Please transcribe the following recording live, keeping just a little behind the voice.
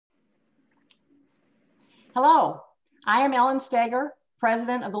Hello, I am Ellen Steger,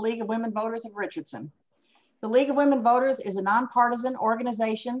 President of the League of Women Voters of Richardson. The League of Women Voters is a nonpartisan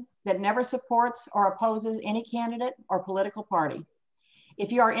organization that never supports or opposes any candidate or political party.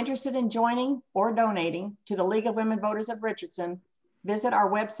 If you are interested in joining or donating to the League of Women Voters of Richardson, visit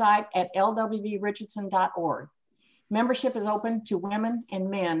our website at LWV-Richardson.org. Membership is open to women and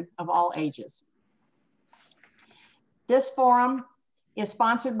men of all ages. This forum is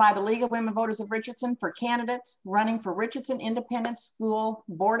sponsored by the League of Women Voters of Richardson for candidates running for Richardson Independent School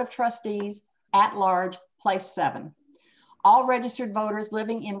Board of Trustees at large, place 7. All registered voters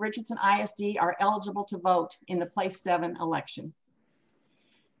living in Richardson ISD are eligible to vote in the place 7 election.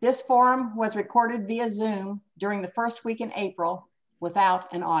 This forum was recorded via Zoom during the first week in April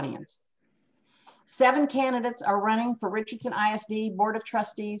without an audience. 7 candidates are running for Richardson ISD Board of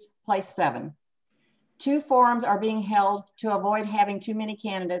Trustees, place 7. 2 forums are being held to avoid having too many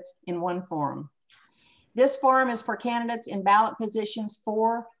candidates in one forum. This forum is for candidates in ballot positions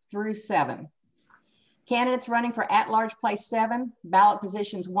 4 through 7. Candidates running for at-large place 7, ballot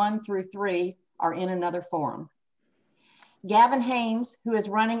positions 1 through 3 are in another forum. Gavin Haynes, who is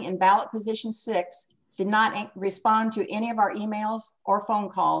running in ballot position 6, did not respond to any of our emails or phone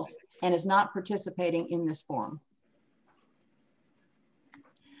calls and is not participating in this forum.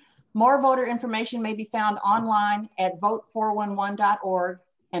 More voter information may be found online at vote411.org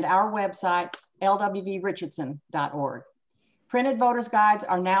and our website, LWV-Richardson.org. Printed voters' guides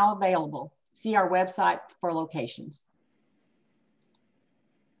are now available. See our website for locations.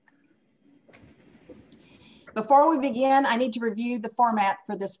 Before we begin, I need to review the format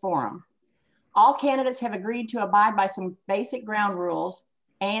for this forum. All candidates have agreed to abide by some basic ground rules,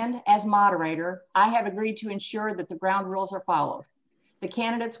 and as moderator, I have agreed to ensure that the ground rules are followed. The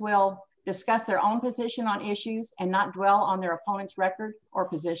candidates will discuss their own position on issues and not dwell on their opponent's record or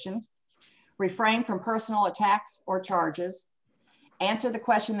position, refrain from personal attacks or charges, answer the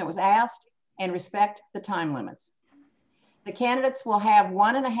question that was asked, and respect the time limits. The candidates will have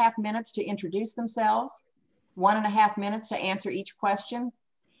 1.5 minutes to introduce themselves, 1.5 minutes to answer each question,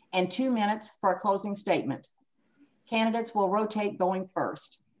 and 2 minutes for a closing statement. Candidates will rotate going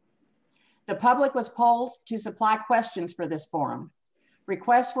first. The public was polled to supply questions for this forum.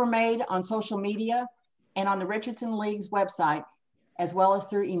 Requests were made on social media and on the Richardson League's website, as well as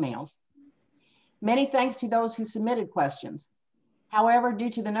through emails. Many thanks to those who submitted questions. However,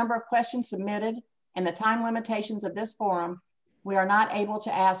 due to the number of questions submitted and the time limitations of this forum, we are not able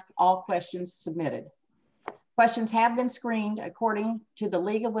to ask all questions submitted. Questions have been screened according to the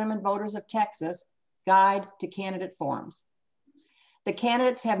League of Women Voters of Texas Guide to Candidate Forums. The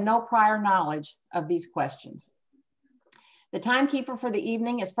candidates have no prior knowledge of these questions. The timekeeper for the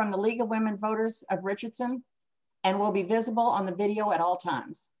evening is from the League of Women Voters of Richardson and will be visible on the video at all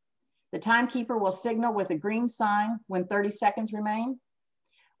times. The timekeeper will signal with a green sign when 30 seconds remain,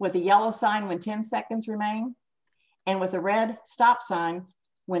 with a yellow sign when 10 seconds remain, and with a red stop sign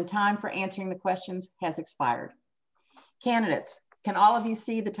when time for answering the questions has expired. Candidates, can all of you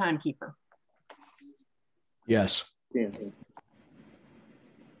see the timekeeper? Yes. Yes.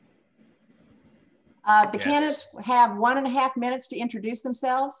 Candidates have 1.5 minutes to introduce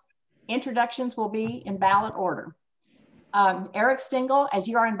themselves. Introductions will be in ballot order. Eric Stingle, as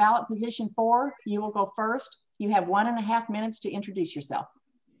you are in ballot position 4, you will go first. You have 1.5 minutes to introduce yourself.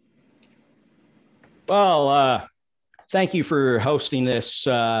 Well, thank you for hosting this,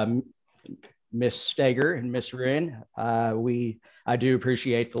 Miss Steger and Miss Wren. I do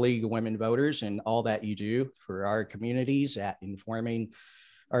appreciate the League of Women Voters and all that you do for our communities at informing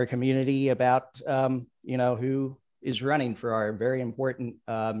our community about, who is running for our very important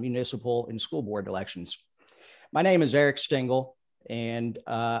municipal and school board elections. My name is Eric Stingle, and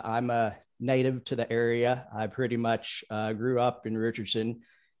I'm a native to the area. I pretty much grew up in Richardson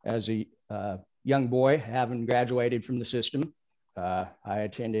as a young boy, having graduated from the system. I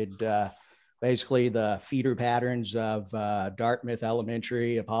attended basically the feeder patterns of Dartmouth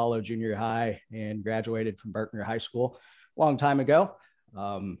Elementary, Apollo Junior High, and graduated from Berkner High School a long time ago.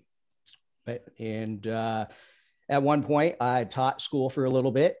 At one point, I taught school for a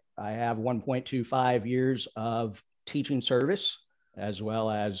little bit. I have 1.25 years of teaching service, as well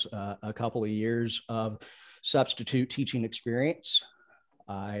as a couple of years of substitute teaching experience.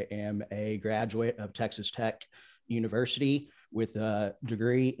 I am a graduate of Texas Tech University with a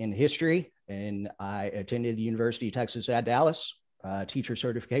degree in history, and I attended the University of Texas at Dallas teacher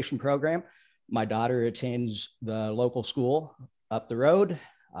certification program. My daughter attends the local school up the road.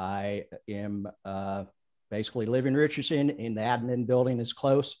 I am basically live in Richardson, and the admin building is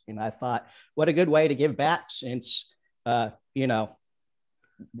close. And I thought, what a good way to give back, since,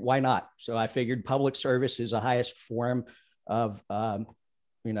 why not? So I figured public service is the highest form of,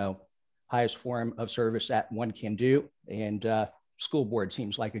 highest form of service that one can do. And school board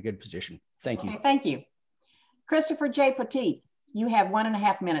seems like a good position. Thank you. Okay, thank you. Christopher J. Petit, you have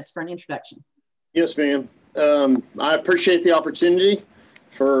 1.5 minutes for an introduction. Yes, ma'am. I appreciate the opportunity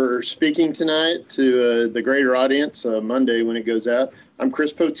for speaking tonight to the greater audience Monday when it goes out. I'm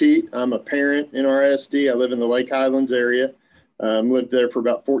Chris Poteet. I'm a parent in RISD. I live in the Lake Highlands area. Lived there for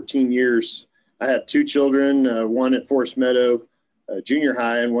about 14 years. I have 2 children, one at Forest Meadow Junior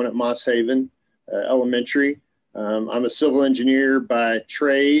High and one at Moss Haven Elementary. I'm a civil engineer by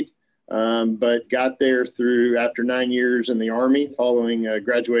trade, but got there after 9 years in the Army following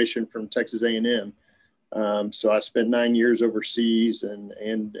graduation from Texas A&M. So I spent 9 years overseas and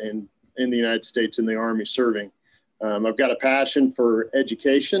in the United States in the Army serving. I've got a passion for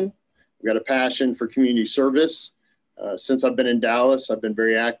education. I've got a passion for community service. Since I've been in Dallas, I've been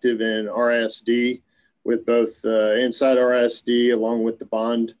very active in RISD with both inside RISD along with the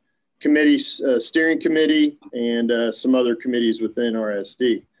bond committee, steering committee, and some other committees within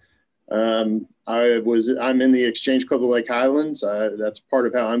RISD. I'm in the Exchange Club of Lake Highlands. That's part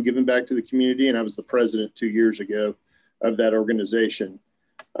of how I'm giving back to the community, and I was the president 2 years ago of that organization.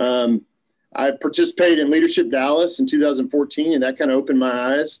 I participated in Leadership Dallas in 2014, and that kind of opened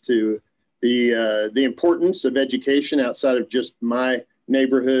my eyes to the importance of education outside of just my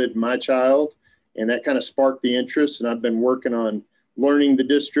neighborhood, my child, and that kind of sparked the interest. And I've been working on learning the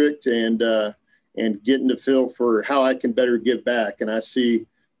district and getting to feel for how I can better give back. And I see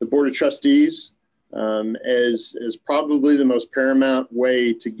the Board of Trustees as probably the most paramount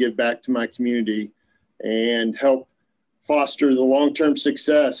way to give back to my community and help foster the long-term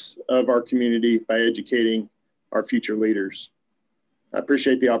success of our community by educating our future leaders. I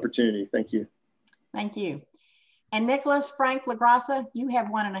appreciate the opportunity. Thank you. Thank you. And Nicholas Frank LaGrassa, you have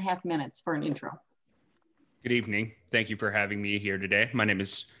 1.5 minutes for an intro. Good evening. Thank you for having me here today. My name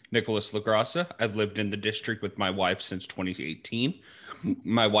is Nicholas LaGrassa. I've lived in the district with my wife since 2018.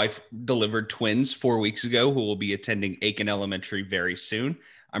 My wife delivered twins 4 weeks ago who will be attending Aiken Elementary very soon.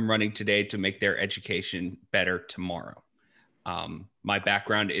 I'm running today to make their education better tomorrow. My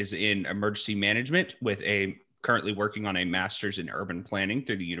background is in emergency management with currently working on a master's in urban planning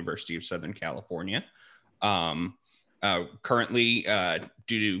through the University of Southern California. Currently,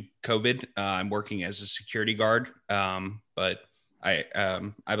 due to COVID, I'm working as a security guard, but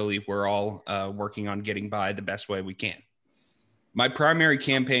I believe we're all working on getting by the best way we can. My primary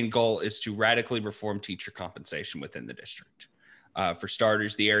campaign goal is to radically reform teacher compensation within the district. For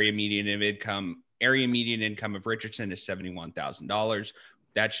starters, the area median income of Richardson is $71,000.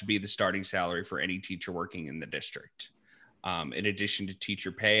 That should be the starting salary for any teacher working in the district. In addition to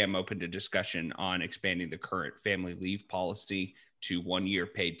teacher pay, I'm open to discussion on expanding the current family leave policy to 1 year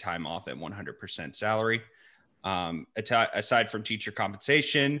paid time off at 100% salary. Aside from teacher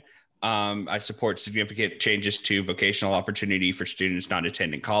compensation, I support significant changes to vocational opportunity for students not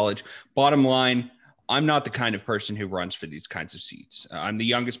attending college. Bottom line, I'm not the kind of person who runs for these kinds of seats. I'm the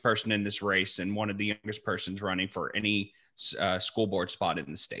youngest person in this race and one of the youngest persons running for any school board spot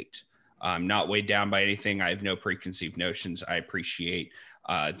in the state. I'm not weighed down by anything. I have no preconceived notions. I appreciate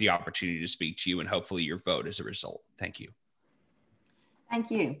the opportunity to speak to you and hopefully your vote as a result. Thank you.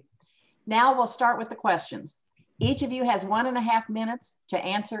 Thank you. Now we'll start with the questions. Each of you has 1.5 minutes to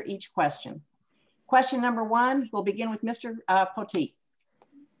answer each question. Question number 1, we'll begin with Mr. Poteet.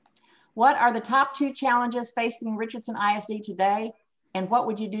 What are the top 2 challenges facing Richardson ISD today, and what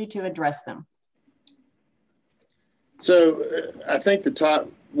would you do to address them? So I think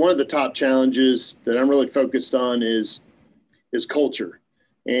one of the top challenges that I'm really focused on is culture.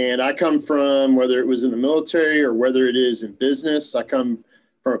 And I come from, whether it was in the military or whether it is in business, I come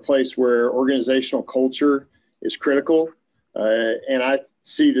from a place where organizational culture is critical. And I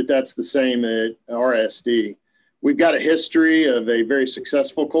see that that's the same at RISD. We've got a history of a very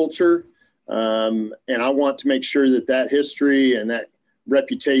successful culture. And I want to make sure that that history and that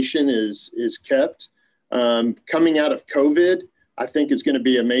reputation is kept. Coming out of COVID, I think is going to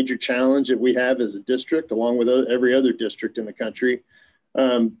be a major challenge that we have as a district, along with every other district in the country.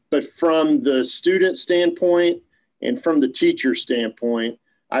 But from the student standpoint and from the teacher standpoint,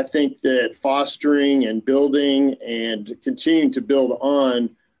 I think that fostering and building and continuing to build on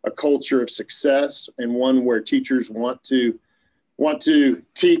a culture of success and one where teachers want to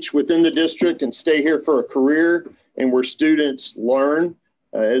teach within the district and stay here for a career, and where students learn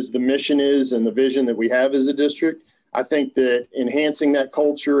as the mission is and the vision that we have as a district. I think that enhancing that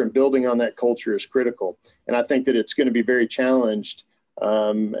culture and building on that culture is critical. And I think that it's going to be very challenged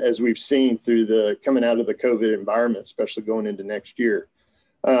as we've seen through coming out of the COVID environment, especially going into next year.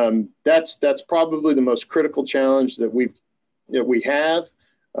 That's probably the most critical challenge that we have,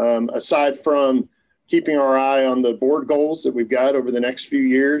 aside from keeping our eye on the board goals that we've got over the next few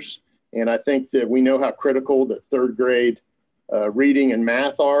years. And I think that we know how critical that third grade reading and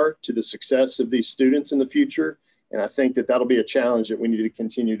math are to the success of these students in the future. And I think that that'll be a challenge that we need to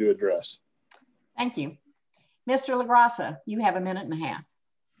continue to address. Thank you. Mr. LaGrassa, you have 1.5 minutes.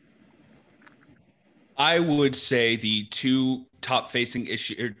 I would say the two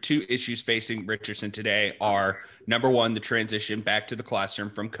issues facing Richardson today are, number one, the transition back to the classroom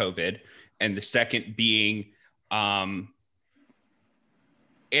from COVID, and the second being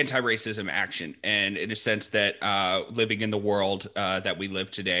anti-racism action. And in a sense that living in the world that we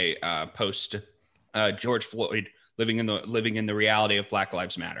live today, post George Floyd, living in the reality of Black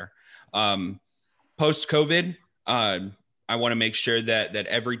Lives Matter. Post COVID, I want to make sure that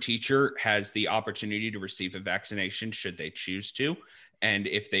every teacher has the opportunity to receive a vaccination should they choose to, and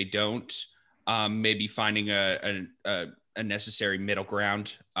if they don't, maybe finding a necessary middle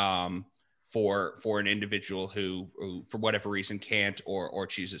ground for an individual who for whatever reason can't or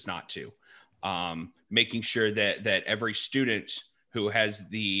chooses not to. Making sure that every student who has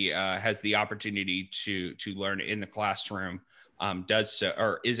the opportunity to learn in the classroom does so,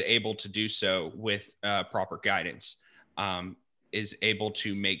 or is able to do so with proper guidance. Is able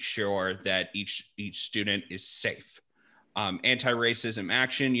to make sure that each student is safe. Anti-racism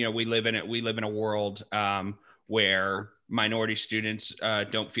action. We live in a world where minority students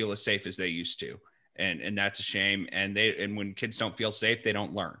don't feel as safe as they used to, and that's a shame. And when kids don't feel safe, they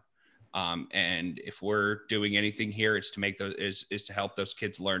don't learn. And if we're doing anything here, it's to make those is to help those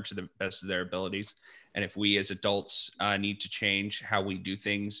kids learn to the best of their abilities. And if we as adults need to change how we do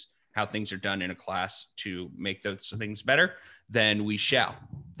things, how things are done in a class to make those things better, then we shall.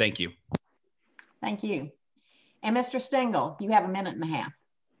 Thank you. Thank you. And Mr. Stengel, you have 1.5 minutes.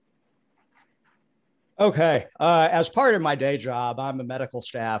 Okay. As part of my day job, I'm a medical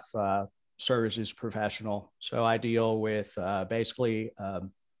staff services professional. So I deal with basically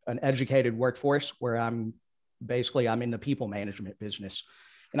an educated workforce where I'm in the people management business.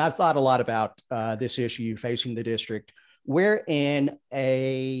 And I've thought a lot about this issue facing the district. We're in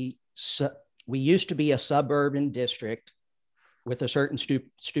we used to be a suburban district with a certain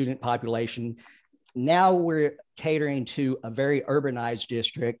student population. Now we're catering to a very urbanized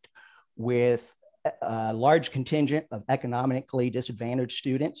district with a large contingent of economically disadvantaged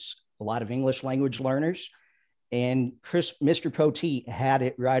students, a lot of English language learners. And Mr. Poteet had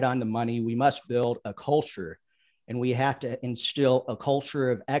it right on the money. We must build a culture, and we have to instill a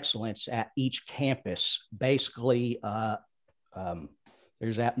culture of excellence at each campus. Basically,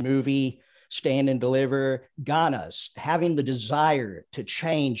 there's that movie, Stand and Deliver, Ghana's, having the desire to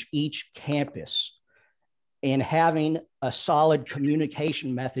change each campus and having a solid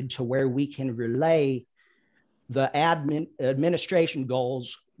communication method to where we can relay the administration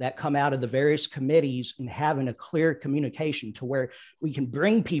goals that come out of the various committees, and having a clear communication to where we can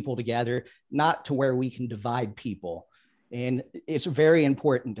bring people together, not to where we can divide people. And it's very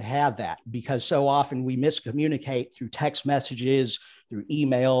important to have that, because so often we miscommunicate through text messages, through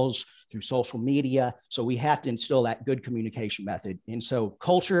emails, through social media. So we have to instill that good communication method. And so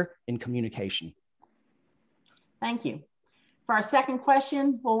culture and communication. Thank you. For our second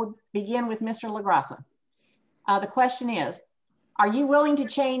question, we'll begin with Mr. LaGrassa. The question is, are you willing to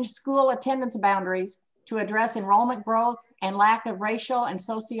change school attendance boundaries to address enrollment growth and lack of racial and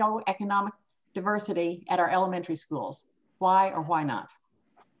socioeconomic diversity at our elementary schools? Why or why not?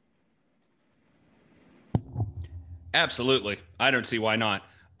 Absolutely. I don't see why not.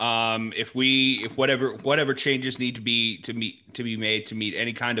 If whatever changes need to be made to meet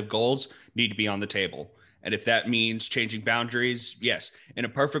any kind of goals need to be on the table. And if that means changing boundaries, yes. In a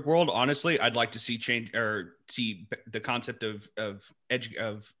perfect world, honestly, I'd like to see see the concept of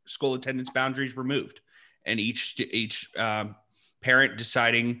school attendance boundaries removed, and each parent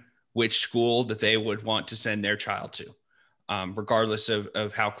deciding which school that they would want to send their child to, regardless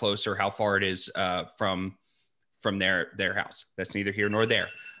of how close or how far it is from their house. That's neither here nor there.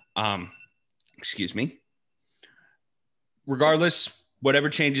 Excuse me. Regardless, whatever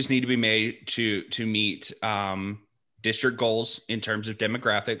changes need to be made to meet district goals in terms of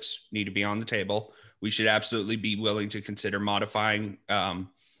demographics need to be on the table. We should absolutely be willing to consider modifying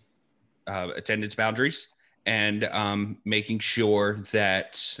attendance boundaries and making sure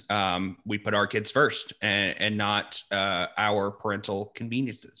that we put our kids first and not our parental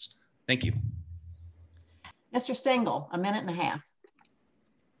conveniences. Thank you. Mr. Stengel, 1.5 minutes.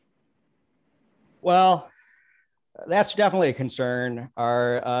 Well, that's definitely a concern.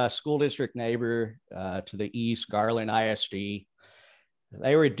 Our school district neighbor to the east, Garland ISD,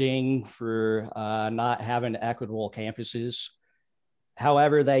 They were dinged for not having equitable campuses.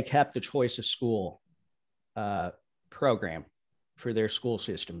 However, they kept the choice of school program for their school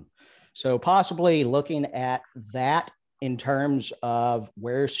system. So possibly looking at that in terms of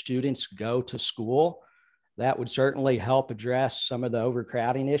where students go to school, that would certainly help address some of the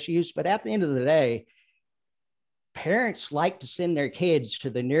overcrowding issues. But at the end of the day, parents like to send their kids to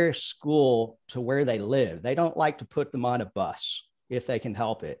the nearest school to where they live. They don't like to put them on a bus if they can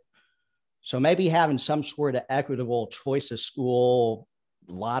help it. So maybe having some sort of equitable choice of school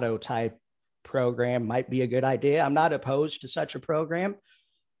lotto type program might be a good idea. I'm not opposed to such a program,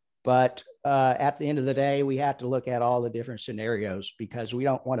 but at the end of the day, we have to look at all the different scenarios, because we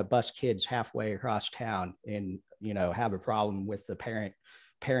don't want to bus kids halfway across town and, you know, have a problem with the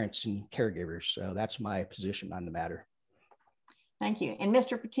parents and caregivers. So that's my position on the matter. Thank you. And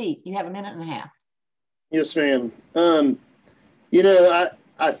Mr. Petit, you have a minute and a half. Yes, ma'am. You know,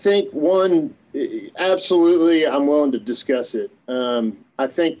 I think absolutely, I'm willing to discuss it. I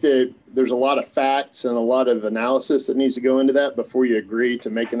think that there's a lot of facts and a lot of analysis that needs to go into that before you agree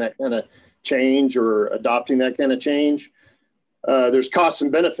to making that kind of change or adopting that kind of change. There's costs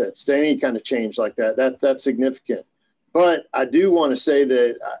and benefits to any kind of change like that. That's significant. But I do want to say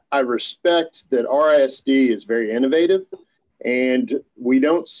that I respect that RISD is very innovative, and we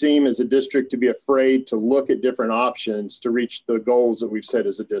don't seem as a district to be afraid to look at different options to reach the goals that we've set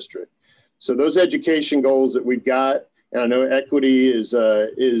as a district. So those education goals that we've got, and I know equity is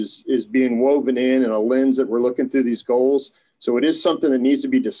being woven in a lens that we're looking through these goals. So it is something that needs to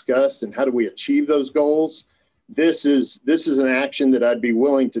be discussed, and how do we achieve those goals? This is an action that I'd be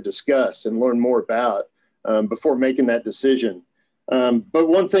willing to discuss and learn more about before making that decision. But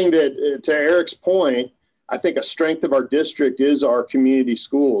one thing that, to Eric's point, I think a strength of our district is our community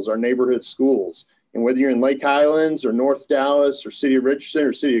schools, our neighborhood schools. And whether you're in Lake Highlands or North Dallas or City of Richardson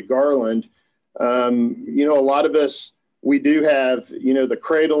or City of Garland, you know, a lot of us, we do have, you know, the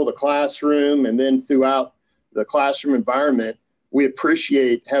cradle, the classroom, and then throughout the classroom environment, we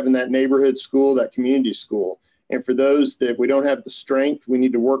appreciate having that neighborhood school, that community school. And for those that we don't have the strength, we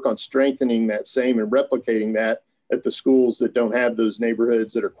need to work on strengthening that same and replicating that at the schools that don't have those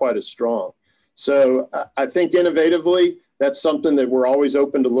neighborhoods that are quite as strong. So I think innovatively, that's something that we're always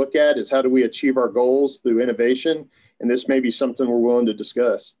open to look at, is how do we achieve our goals through innovation? And this may be something we're willing to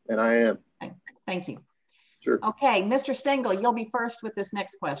discuss, and I am. Thank you. Sure. Okay, Mr. Stengel, you'll be first with this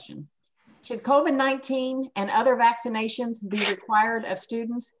next question. Should COVID-19 and other vaccinations be required of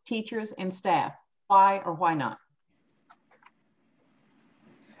students, teachers, and staff? Why or why not?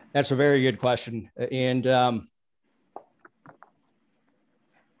 That's a very good question. And I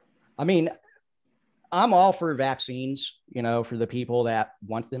mean, I'm all for vaccines, you know, for the people that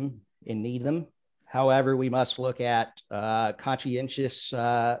want them and need them. However, we must look at conscientious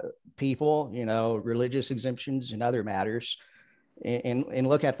people, you know, religious exemptions and other matters, and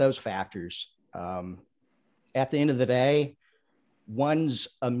look at those factors. At the end of the day, one's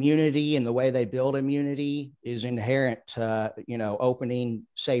immunity and the way they build immunity is inherent to, you know, opening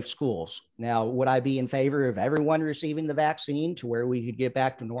safe schools. Now, would I be in favor of everyone receiving the vaccine to where we could get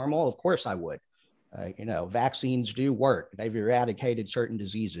back to normal? Of course I would. You know, vaccines do work. They've eradicated certain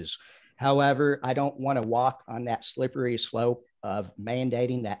diseases. However, I don't want to walk on that slippery slope of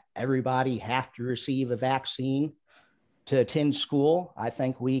mandating that everybody have to receive a vaccine to attend school. I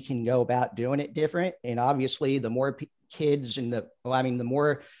think we can go about doing it different. And obviously, the more kids and the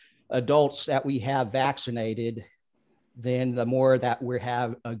more adults that we have vaccinated, then the more that we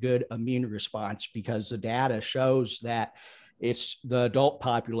have a good immune response, because the data shows that it's the adult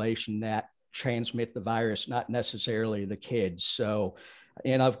population that transmit the virus, not necessarily the kids. So,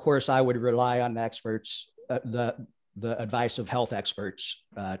 and of course, I would rely on the experts, the advice of health experts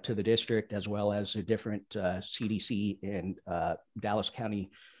to the district, as well as the different CDC and Dallas County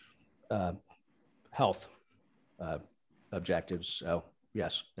health objectives. So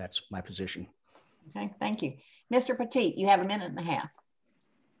yes, that's my position. Okay, thank you. Mr. Petit, you have a minute and a half.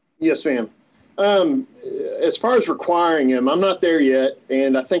 Yes, ma'am. As far as requiring him, I'm not there yet.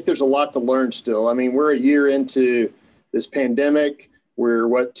 And I think there's a lot to learn still. I mean, we're a year into this pandemic.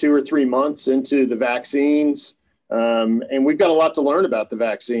 We're 2 or 3 months into the vaccines. And we've got a lot to learn about the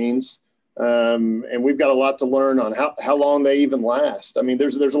vaccines. And we've got a lot to learn on how long they even last. I mean,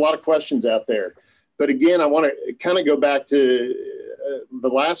 there's a lot of questions out there. But again, I want to kind of go back to the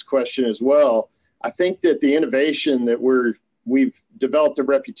last question as well. I think that the innovation that we've developed a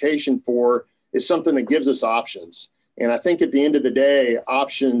reputation for is something that gives us options. And I think at the end of the day,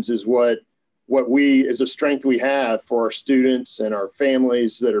 options is what is a strength we have for our students and our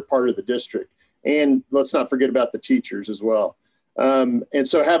families that are part of the district. And let's not forget about the teachers as well. And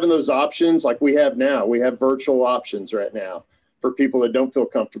so having those options like we have now, we have virtual options right now for people that don't feel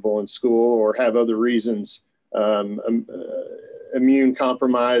comfortable in school or have other reasons, immune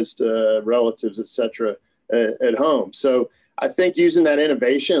compromised relatives, et cetera, at home. So I think using that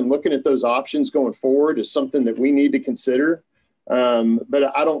innovation and looking at those options going forward is something that we need to consider.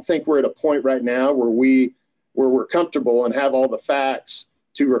 But I don't think we're at a point right now where we're comfortable and have all the facts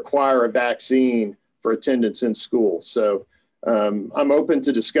to require a vaccine for attendance in school. So I'm open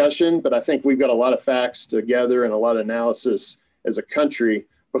to discussion, but I think we've got a lot of facts together and a lot of analysis as a country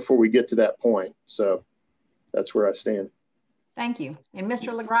before we get to that point. So that's where I stand. Thank you. And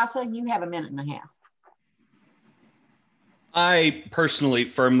Mr. LaGrassa, you have a minute and a half. I personally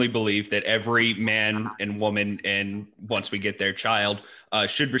firmly believe that every man and woman, and once we get their child,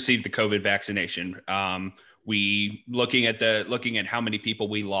 should receive the COVID vaccination. We looking at how many people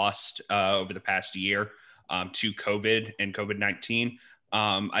we lost over the past year to COVID and COVID-19.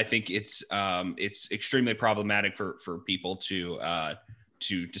 I think it's extremely problematic for people to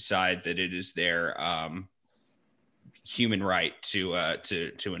decide that it is their human right to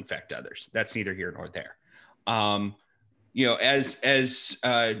infect others. That's neither here nor there. As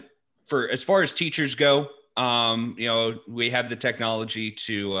far as teachers go, we have the technology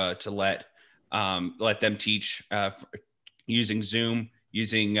to let them teach using Zoom,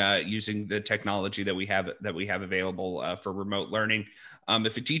 using the technology that we have available for remote learning.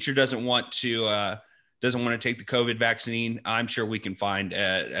 If a teacher doesn't want to take the COVID vaccine, I'm sure we can find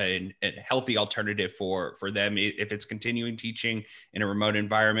a healthy alternative for them. If it's continuing teaching in a remote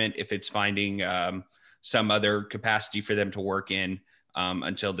environment, if it's finding some other capacity for them to work in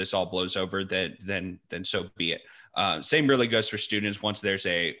until this all blows over, then so be it. Same really goes for students. Once there's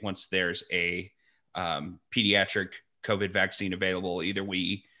a pediatric COVID vaccine available, either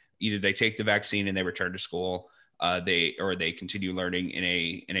they take the vaccine and they return to school, they continue learning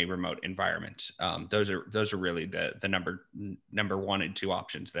in a remote environment. Those are really the number one and two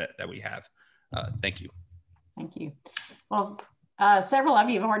options that we have. Thank you. Thank you. Well, several of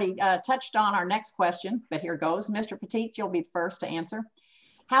you have already touched on our next question, but here goes. Mr. Petit, you'll be the first to answer.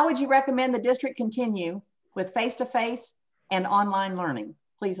 How would you recommend the district continue with face-to-face and online learning?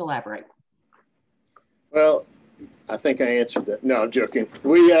 Please elaborate. Well, I think I answered that. No, I'm joking.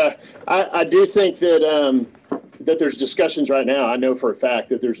 I do think that there's discussions right now. I know for a fact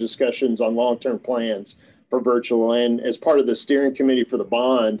that there's discussions on long-term plans for virtual, and as part of the steering committee for the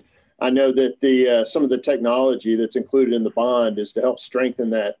bond, I know that some of the technology that's included in the bond is to help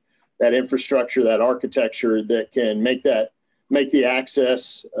strengthen that infrastructure, that architecture that can make the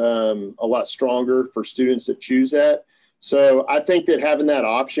access a lot stronger for students that choose that. So I think that having that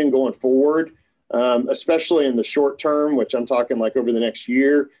option going forward, especially in the short term, which I'm talking like over the next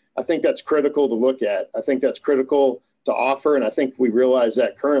year, I think that's critical to look at. I think that's critical to offer, and I think we realize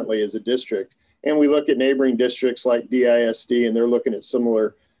that currently as a district. And we look at neighboring districts like DISD, and they're looking at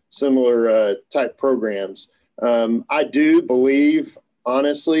similar type programs. I do believe,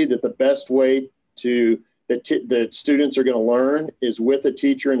 honestly, that the best way that students are going to learn is with a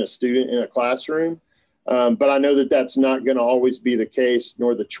teacher and a student in a classroom. But I know that that's not going to always be the case,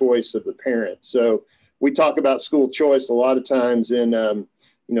 nor the choice of the parent. So we talk about school choice a lot of times in,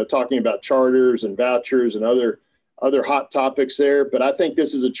 talking about charters and vouchers and other hot topics there. But I think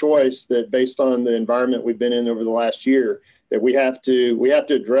this is a choice that, based on the environment we've been in over the last year, that we have to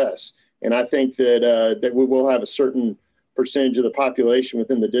address. And I think that we will have a certain percentage of the population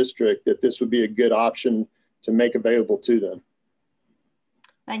within the district that this would be a good option to make available to them.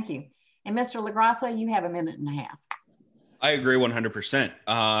 Thank you. And Mr. LaGrassa, you have a minute and a half. I agree 100%.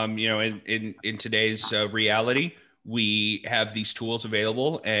 In today's reality, we have these tools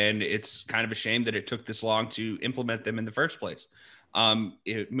available, and it's kind of a shame that it took this long to implement them in the first place.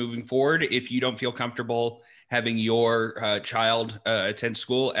 Moving forward, if you don't feel comfortable having your child attend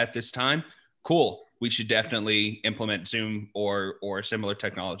school at this time, cool. We should definitely implement Zoom or similar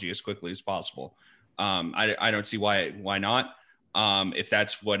technology as quickly as possible. I don't see why not. If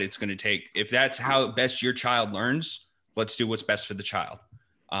that's what it's going to take, if that's how best your child learns, let's do what's best for the child.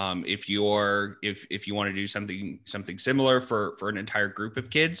 If you want to do something similar for an entire group of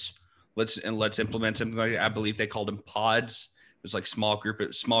kids, let's implement something like that. I believe they called them pods. It was like small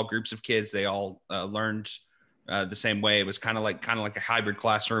groups of kids. They all learned the same way. It was kind of like a hybrid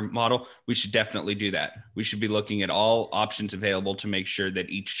classroom model. We should definitely do that. We should be looking at all options available to make sure that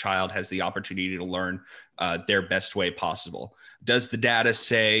each child has the opportunity to learn their best way possible. Does the data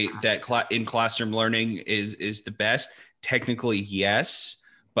say that in classroom learning is the best? Technically, yes,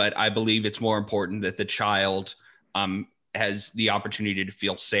 but I believe it's more important that the child has the opportunity to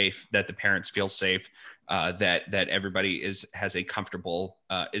feel safe, that the parents feel safe, that everybody has a comfortable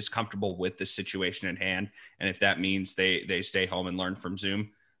is comfortable with the situation at hand. And if that means they stay home and learn from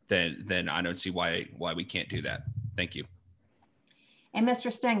Zoom, then I don't see why we can't do that. Thank you. And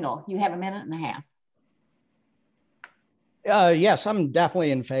Mr. Stengel, you have a minute and a half. Yes, I'm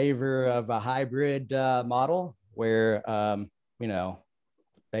definitely in favor of a hybrid model where,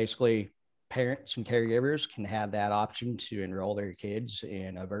 basically parents and caregivers can have that option to enroll their kids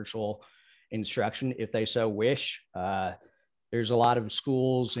in a virtual instruction if they so wish. There's a lot of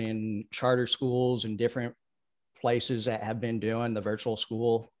schools and charter schools and different places that have been doing the virtual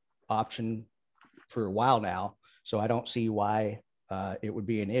school option for a while now. So I don't see why it would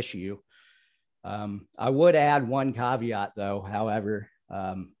be an issue. I would add one caveat though, however,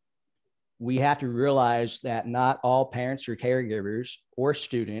 we have to realize that not all parents or caregivers or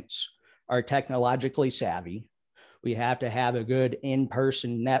students are technologically savvy. We have to have a good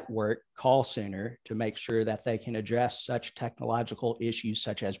in-person network call center to make sure that they can address such technological issues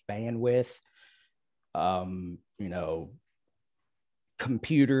such as bandwidth,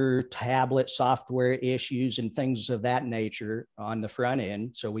 computer, tablet, software issues, and things of that nature on the front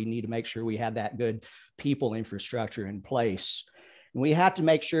end. So we need to make sure we have that good people infrastructure in place. And we have to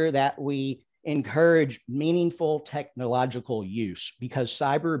make sure that we encourage meaningful technological use, because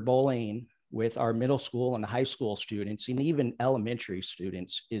cyberbullying with our middle school and high school students and even elementary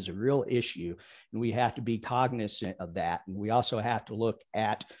students is a real issue. And we have to be cognizant of that. And we also have to look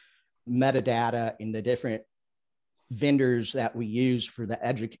at metadata in the different vendors that we use for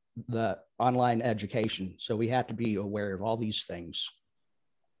the online education. So we have to be aware of all these things.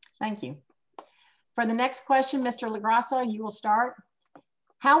 Thank you. For the next question, Mr. LaGrassa, you will start.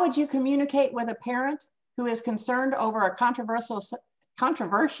 How would you communicate with a parent who is concerned over a controversial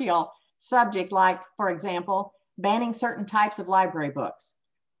subject like, for example, banning certain types of library books?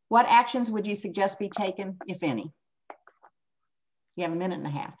 What actions would you suggest be taken, if any? You have a minute and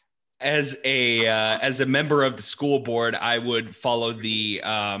a half. As a member of the school board, I would follow the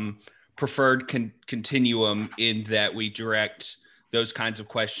preferred continuum in that we direct those kinds of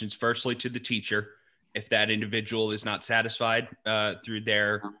questions firstly to the teacher. If that individual is not satisfied through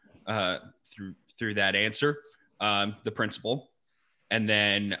their through that answer, the principal, and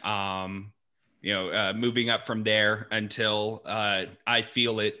then moving up from there until I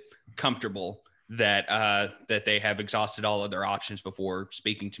feel it comfortable that they have exhausted all of their options before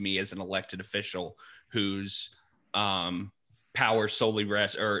speaking to me as an elected official whose power is solely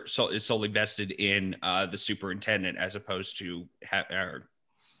vested in the superintendent, as opposed to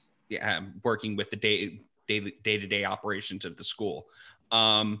working with the day-to-day operations of the school.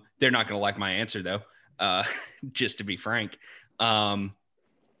 They're not going to like my answer though, just to be frank. But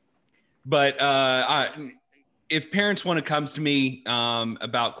if parents want to come to me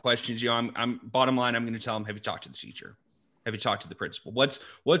about questions, I'm bottom line, I'm going to tell them, have you talked to the teacher? Have you talked to the principal?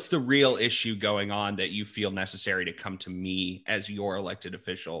 What's the real issue going on that you feel necessary to come to me as your elected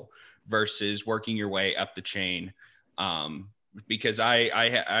official versus working your way up the chain? Because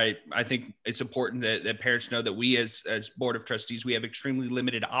I think it's important that parents know that we as board of trustees, we have extremely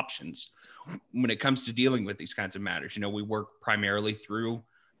limited options when it comes to dealing with these kinds of matters. We work primarily through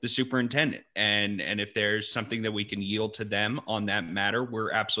the superintendent, and if there's something that we can yield to them on that matter,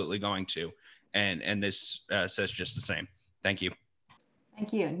 we're absolutely going to. And this says just the same. Thank you.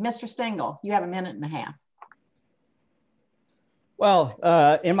 Thank you. Mr. Stengel, you have a minute and a half.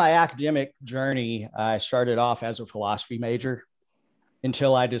 Well, in my academic journey, I started off as a philosophy major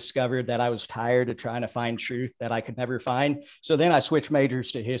until I discovered that I was tired of trying to find truth that I could never find. So then I switched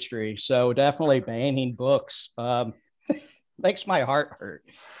majors to history. So definitely banning books makes my heart hurt.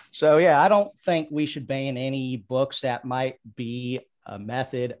 So yeah, I don't think we should ban any books that might be a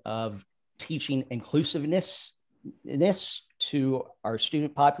method of teaching inclusiveness to our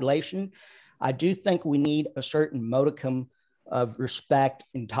student population. I do think we need a certain modicum of respect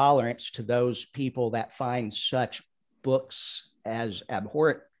and tolerance to those people that find such books as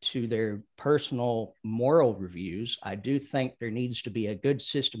abhorrent to their personal moral reviews. I do think there needs to be a good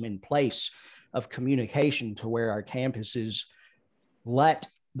system in place of communication to where our campuses let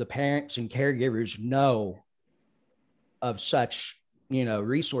the parents and caregivers know of such,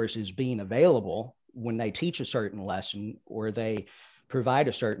 resources being available when they teach a certain lesson or they provide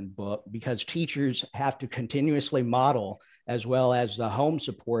a certain book, because teachers have to continuously model, as well as the home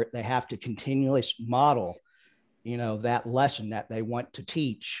support. They have to continually model, that lesson that they want to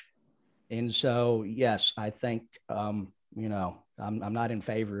teach. And so, yes, I think, I'm not in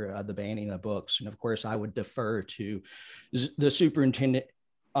favor of the banning of books. And of course, I would defer to the superintendent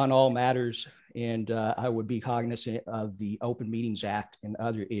on all matters, and I would be cognizant of the Open Meetings Act and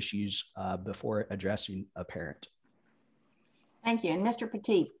other issues before addressing a parent. Thank you. And Mr.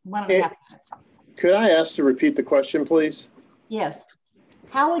 Petit, 1.5 minutes. Could I ask to repeat the question, please? Yes.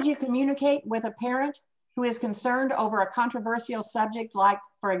 How would you communicate with a parent who is concerned over a controversial subject like,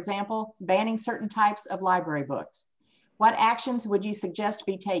 for example, banning certain types of library books? What actions would you suggest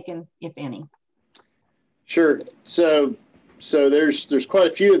be taken, if any? Sure. So there's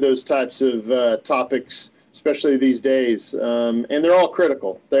quite a few of those types of topics, especially these days, and they're all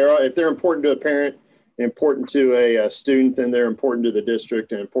critical. If they're important to a parent, important to a student, then they're important to the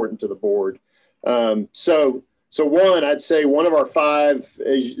district and important to the board. So one, I'd say one of our 5,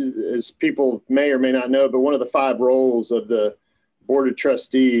 as people may or may not know, but one of the 5 roles of the Board of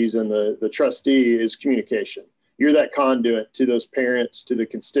Trustees and the trustee is communication. You're that conduit to those parents, to the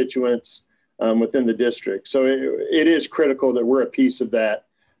constituents within the district. So it is critical that we're a piece of that.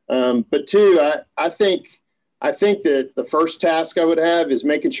 But 2, I think that the first task I would have is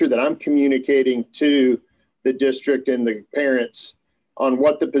making sure that I'm communicating to the district and the parents on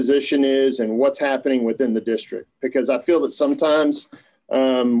what the position is and what's happening within the district. Because I feel that sometimes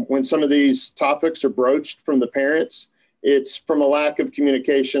when some of these topics are broached from the parents, it's from a lack of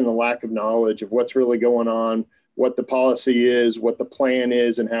communication, a lack of knowledge of what's really going on, what the policy is, what the plan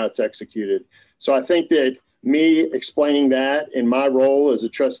is, and how it's executed. So I think that me explaining that in my role as a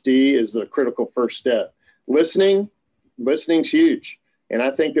trustee is the critical first step. Listening's huge. And I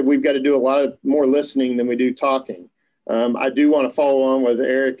think that we've got to do a lot of more listening than we do talking. I do want to follow on with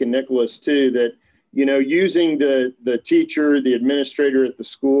Eric and Nicholas too, that, you know, using the teacher, the administrator at the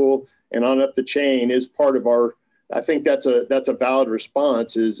school and on up the chain is part of our, I think that's a valid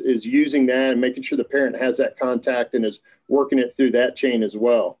response is using that and making sure the parent has that contact and is working it through that chain as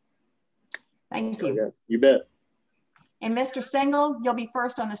well. Thank you. You bet. And Mr. Stengel, you'll be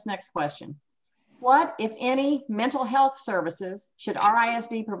first on this next question. What, if any, mental health services should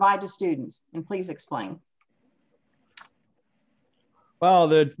RISD provide to students? And please explain. Well,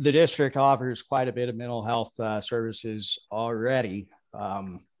 the district offers quite a bit of mental health services already.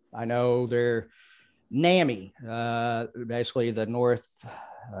 I know they're NAMI, basically the North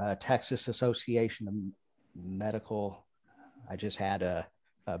Texas Association of Medical. I just had a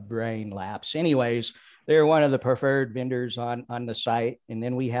brain lapse. Anyways, they're one of the preferred vendors on the site. And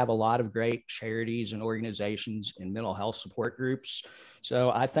then we have a lot of great charities and organizations and mental health support groups. So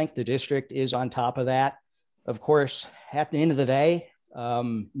I think the district is on top of that. Of course, at the end of the day,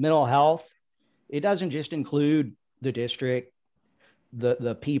 mental health, it doesn't just include the district,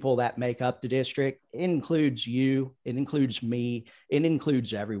 the people that make up the district. It includes you, it includes me, it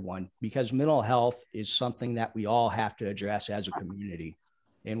includes everyone, because mental health is something that we all have to address as a community,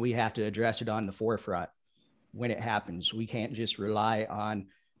 and we have to address it on the forefront when it happens. We can't just rely on,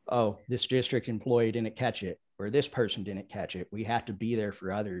 oh, this district employee didn't catch it or this person didn't catch it. We have to be there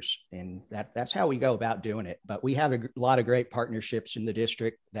for others, and that's how we go about doing it. But we have a lot of great partnerships in the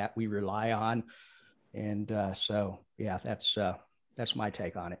district that we rely on, and so yeah, that's my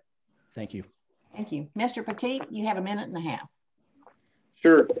take on it. Thank you. Thank you. Mr. Petit, you have 1.5 minutes.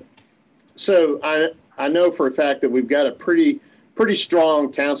 Sure. So I know for a fact that we've got a pretty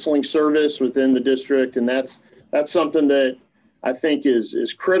strong counseling service within the district, and that's something that I think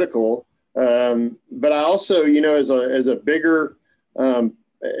is critical. But I also, you know, as a bigger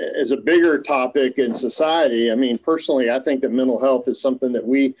topic in society, I mean, personally, I think that mental health is something that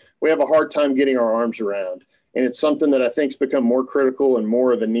we have a hard time getting our arms around. And it's something that I think has become more critical and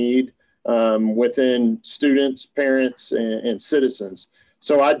more of a need within students, parents, and citizens.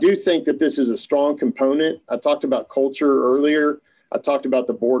 So I do think that this is a strong component. I talked about culture earlier. I talked about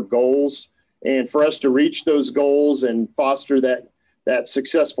the board goals. And for us to reach those goals and foster that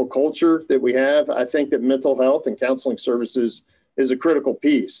successful culture that we have, I think that mental health and counseling services is a critical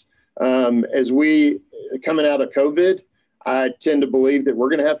piece. As we coming out of COVID, I tend to believe that we're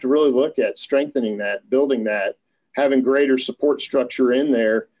going to have to really look at strengthening that, building that, having greater support structure in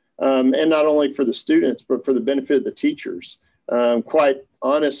there, and not only for the students, but for the benefit of the teachers. Quite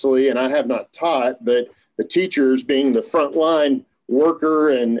honestly, and I have not taught, but the teachers being the frontline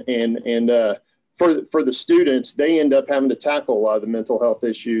worker and for the students, they end up having to tackle a lot of the mental health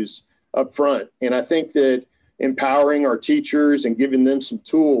issues up front. And I think that empowering our teachers and giving them some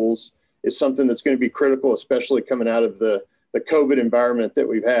tools is something that's going to be critical, especially coming out of the COVID environment that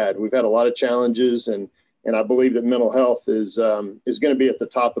we've had. We've had a lot of challenges, and I believe that mental health is going to be at the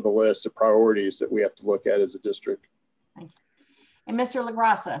top of the list of priorities that we have to look at as a district. Thank you. And Mr.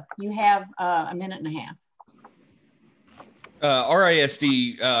 LaGrassa, you have 1.5 minutes.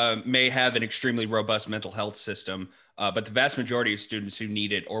 RISD may have an extremely robust mental health system, but the vast majority of students who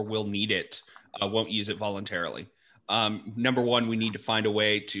need it or will need it won't use it voluntarily. Number one, we need to find a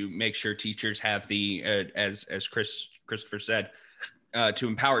way to make sure teachers have the, as Christopher said, to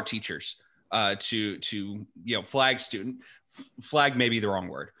empower teachers to flag may be the wrong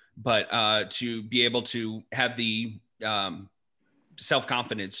word, but to be able to have the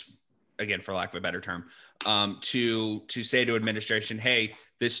self-confidence, again, for lack of a better term, to say to administration, hey,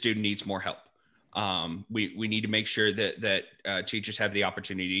 this student needs more help. We need to make sure that teachers have the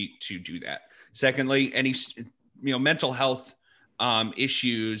opportunity to do that. Secondly, any mental health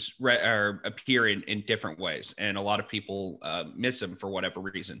issues appear in different ways, and a lot of people miss them for whatever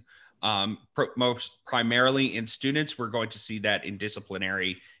reason. Most primarily in students, we're going to see that in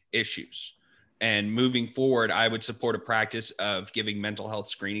disciplinary issues. And moving forward, I would support a practice of giving mental health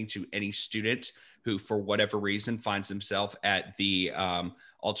screening to any student who, for whatever reason, finds themselves at the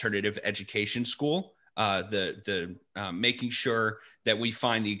alternative education school. Making sure that we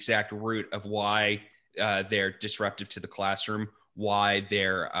find the exact root of why they're disruptive to the classroom, why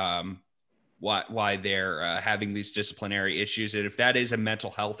they're having these disciplinary issues, and if that is a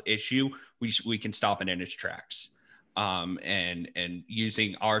mental health issue, we can stop it in its tracks. And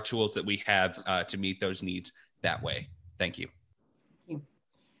using our tools that we have to meet those needs that way. Thank you. Thank you.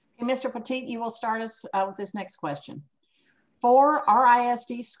 Okay, Mr. Petit, you will start us with this next question. 4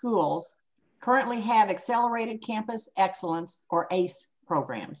 RISD schools currently have Accelerated Campus Excellence, or ACE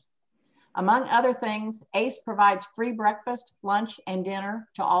programs. Among other things, ACE provides free breakfast, lunch, and dinner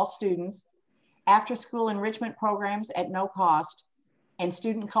to all students, after-school enrichment programs at no cost, and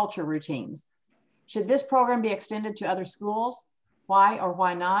student culture routines. Should this program be extended to other schools? Why or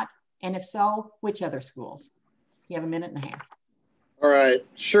why not? And if so, which other schools? You have a minute and a half. All right,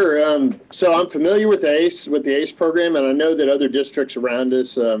 sure. So I'm familiar with the ACE program, and I know that other districts around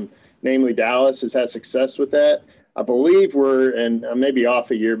us, namely Dallas, has had success with that. I believe and I may be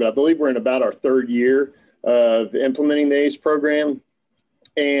off a year, but I believe we're in about our 3rd year of implementing the ACE program.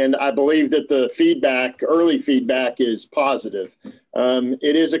 And I believe that the early feedback is positive.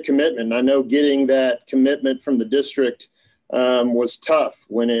 It is a commitment. I know getting that commitment from the district was tough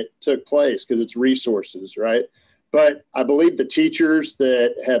when it took place because it's resources, right? But I believe the teachers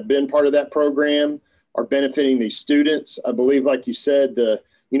that have been part of that program are benefiting these students. I believe, like you said,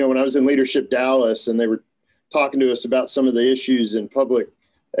 when I was in Leadership Dallas and they were talking to us about some of the issues in public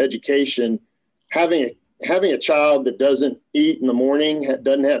education, having a child that doesn't eat in the morning,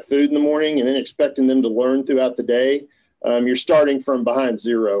 doesn't have food in the morning, and then expecting them to learn throughout the day, you're starting from behind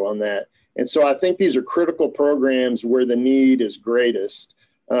zero on that. And so I think these are critical programs where the need is greatest.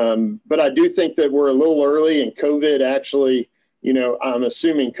 But I do think that we're a little early, and COVID actually, I'm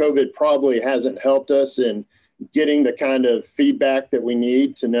assuming COVID probably hasn't helped us in getting the kind of feedback that we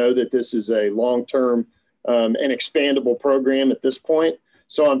need to know that this is a long-term and expandable program at this point.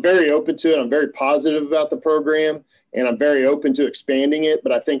 So I'm very open to it. I'm very positive about the program, and I'm very open to expanding it.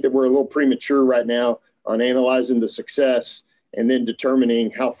 But I think that we're a little premature right now on analyzing the success and then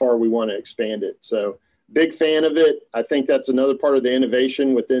determining how far we want to expand it. So big fan of it. I think that's another part of the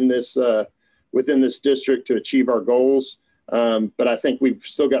innovation within this district to achieve our goals. But I think we've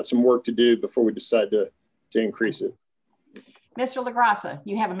still got some work to do before we decide to increase it. Mr. LaGrassa,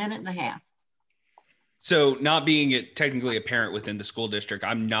 you have a minute and a half. So not being technically a parent within the school district,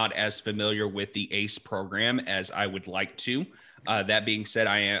 I'm not as familiar with the ACE program as I would like to. That being said,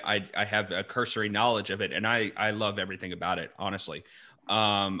 I have a cursory knowledge of it, and I love everything about it, honestly.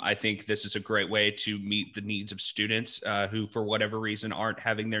 I think this is a great way to meet the needs of students who, for whatever reason, aren't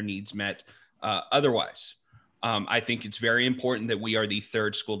having their needs met otherwise. I think it's very important that we are the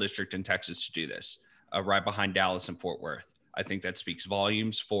 3rd school district in Texas to do this, right behind Dallas and Fort Worth. I think that speaks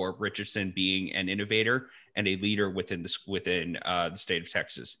volumes for Richardson being an innovator and a leader within the state of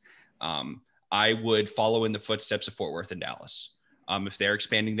Texas. I would follow in the footsteps of Fort Worth and Dallas. If they're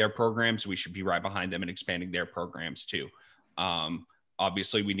expanding their programs, we should be right behind them and expanding their programs too.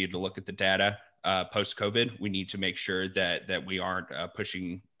 Obviously, we need to look at the data post-COVID. We need to make sure that we aren't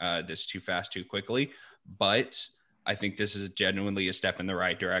pushing this too fast, too quickly. But I think this is genuinely a step in the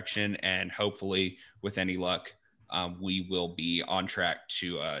right direction, and hopefully, with any luck, we will be on track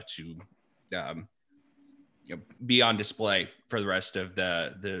to be on display for the rest of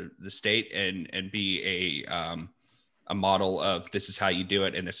the state and be a model of this is how you do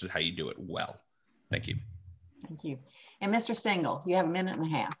it and this is how you do it well. Thank you. Thank you. And Mr. Stengel, you have a minute and a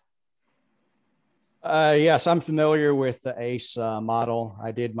half. Yes, I'm familiar with the ACE model.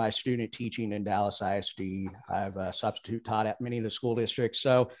 I did my student teaching in Dallas ISD. I've substitute taught at many of the school districts.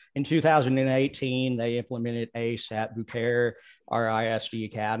 So in 2018, they implemented ACE at Bouquet, our ISD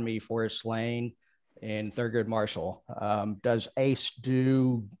Academy, Forest Lane, and Thurgood Marshall. Does ACE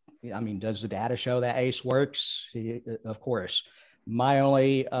does the data show that ACE works? Of course. My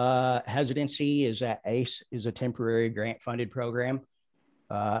only hesitancy is that ACE is a temporary grant funded program.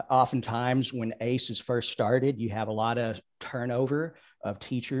 Oftentimes when ACE is first started, you have a lot of turnover of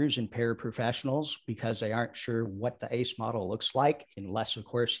teachers and paraprofessionals because they aren't sure what the ACE model looks like, unless, of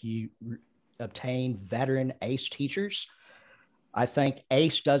course, you obtain veteran ACE teachers. I think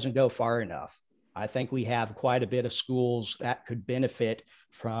ACE doesn't go far enough. I think we have quite a bit of schools that could benefit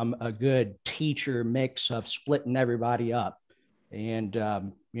from a good teacher mix of splitting everybody up and,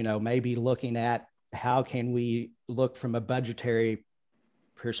 maybe looking at how can we look from a budgetary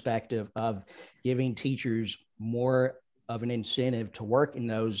perspective of giving teachers more of an incentive to work in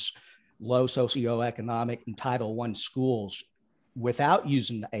those low socioeconomic and Title I schools without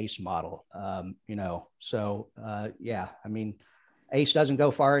using the ACE model. ACE doesn't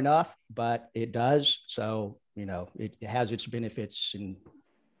go far enough, but it does. So, it has its benefits and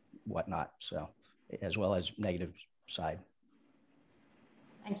whatnot. So, as well as negative side.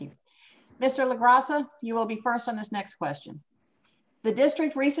 Thank you. Mr. LaGrassa, you will be first on this next question. The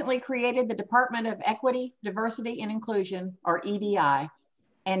district recently created the Department of Equity, Diversity, and Inclusion, or EDI,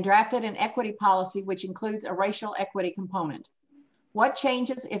 and drafted an equity policy which includes a racial equity component. What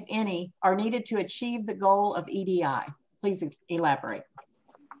changes, if any, are needed to achieve the goal of EDI? Please elaborate.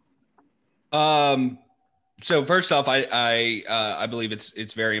 So first off, I believe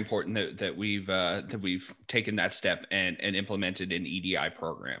it's very important that we've taken that step and implemented an EDI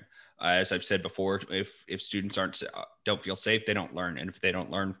program. As I've said before, if students don't feel safe, they don't learn. And if they don't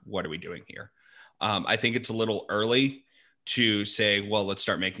learn, what are we doing here? I think it's a little early to say, well, let's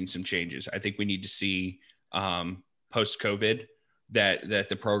start making some changes. I think we need to see post-COVID that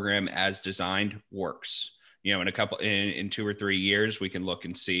the program as designed works. In 2 or 3 years, we can look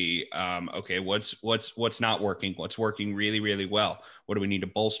and see, okay, what's not working, what's working really, really well. What do we need to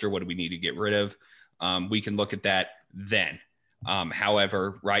bolster? What do we need to get rid of? We can look at that then.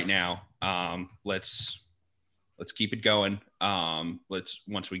 However, right now, let's keep it going.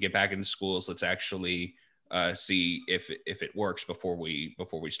 Once we get back into schools, let's actually see if it works before we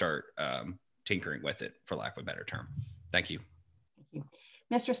start tinkering with it, for lack of a better term. Thank you. Thank you.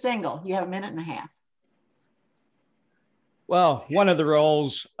 Mr. Stengel, you have a minute and a half. Well, one of the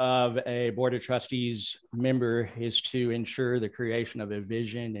roles of a Board of Trustees member is to ensure the creation of a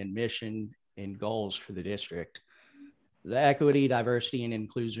vision and mission and goals for the district. The Equity, Diversity, and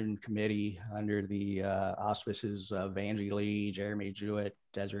Inclusion Committee, under the auspices of Angie Lee, Jeremy Jewett,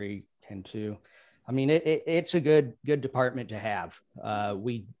 Desiree Cantu, it's a good department to have.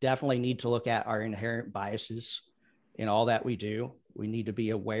 We definitely need to look at our inherent biases in all that we do. We need to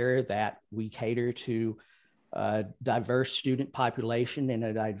be aware that we cater to a diverse student population and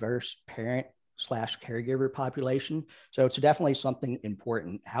a diverse parent/caregiver population. So it's definitely something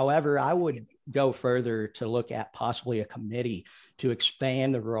important. However, I would go further to look at possibly a committee to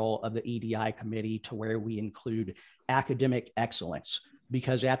expand the role of the EDI committee to where we include academic excellence.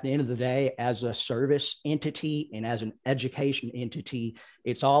 Because at the end of the day, as a service entity and as an education entity,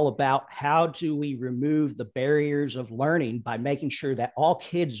 it's all about how do we remove the barriers of learning by making sure that all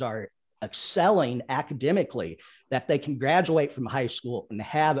kids are excelling academically, that they can graduate from high school and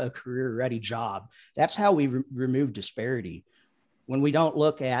have a career-ready job. That's how we remove disparity. When we don't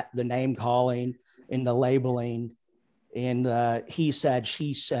look at the name calling and the labeling and the he said,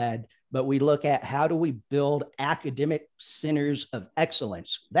 she said, but we look at how do we build academic centers of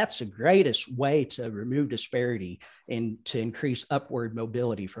excellence. That's the greatest way to remove disparity and to increase upward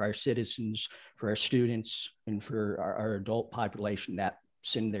mobility for our citizens, for our students, and for our adult population that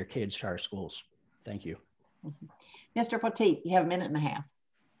send their kids to our schools. Thank you. Mr. Poteet, you have a minute and a half.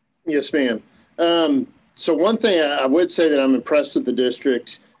 Yes, ma'am. So one thing I would say that I'm impressed with the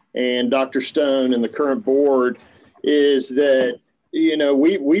district and Dr. Stone and the current board is that,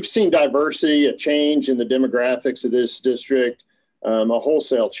 we've seen diversity, a change in the demographics of this district, a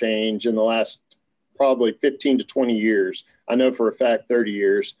wholesale change in the last probably 15 to 20 years. I know for a fact 30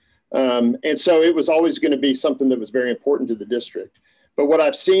 years. And so it was always going to be something that was very important to the district. But what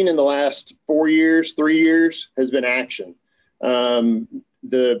I've seen in the last 4 years, 3 years has been action.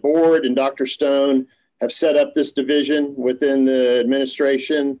 The board and Dr. Stone have set up this division within the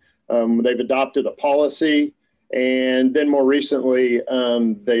administration. They've adopted a policy. And then more recently,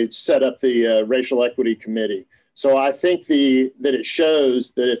 they set up the Racial Equity Committee. So I think that it shows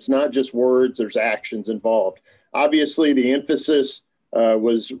that it's not just words, there's actions involved. Obviously, the emphasis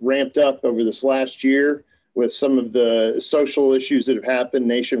was ramped up over this last year with some of the social issues that have happened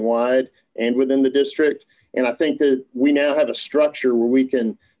nationwide and within the district. And I think that we now have a structure where we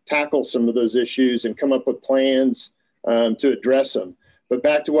can tackle some of those issues and come up with plans to address them. But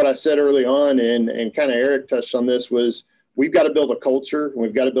back to what I said early on, and kind of Eric touched on this, was we've got to build a culture, and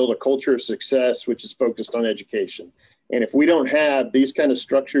we've got to build a culture of success, which is focused on education. And if we don't have these kind of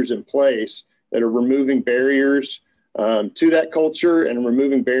structures in place that are removing barriers to that culture and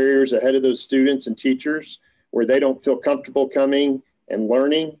removing barriers ahead of those students and teachers where they don't feel comfortable coming and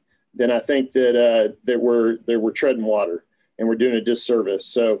learning, then I think that we're treading water and we're doing a disservice.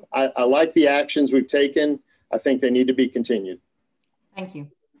 So I like the actions we've taken. I think they need to be continued. Thank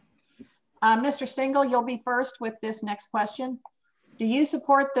you. Mr. Stingle, you'll be first with this next question. Do you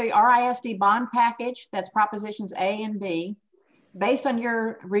support the RISD bond package, that's propositions A and B? Based on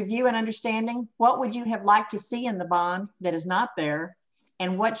your review and understanding, what would you have liked to see in the bond that is not there,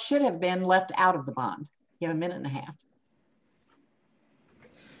 and what should have been left out of the bond? You have a minute and a half.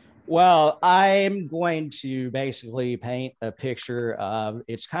 Well, I'm going to basically paint a picture of,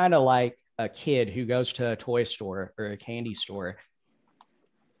 it's kind of like a kid who goes to a toy store or a candy store.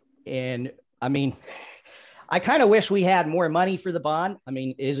 And I mean, I kind of wish we had more money for the bond. I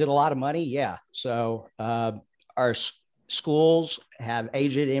mean, is it a lot of money? Yeah. So our schools have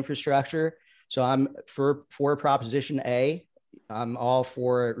aged infrastructure. So I'm for Proposition A. I'm all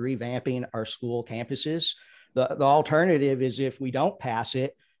for revamping our school campuses. The alternative is, if we don't pass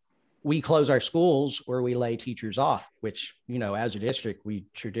it, we close our schools or we lay teachers off, which, you know, as a district, we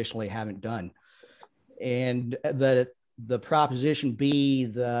traditionally haven't done. And the Proposition B,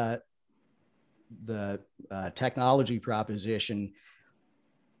 the technology proposition,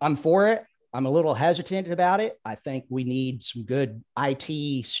 I'm for it. I'm a little hesitant about it. I think we need some good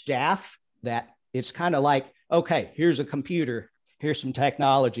IT staff that it's kind of like, okay, here's a computer, here's some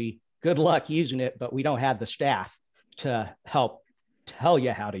technology, good luck using it, but we don't have the staff to help tell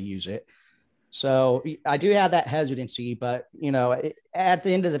you how to use it. So I do have that hesitancy, but, you know, at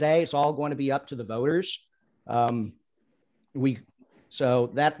the end of the day, it's all going to be up to the voters.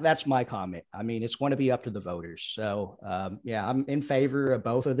 So that's my comment. I mean, it's going to be up to the voters. So yeah, I'm in favor of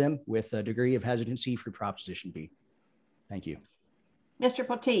both of them with a degree of hesitancy for Proposition B. Thank you. Mr.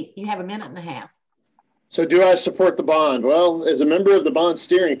 Poteet, you have a minute and a half. So do I support the bond? Well, as a member of the bond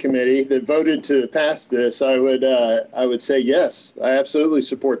steering committee that voted to pass this, I would say yes, I absolutely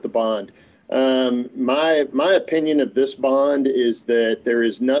support the bond. My opinion of this bond is that there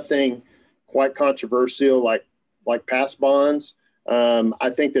is nothing quite controversial like past bonds. I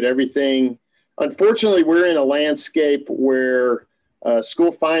think that everything, unfortunately, we're in a landscape where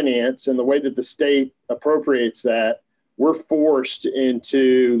school finance and the way that the state appropriates that, we're forced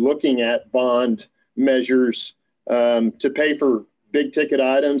into looking at bond measures to pay for big ticket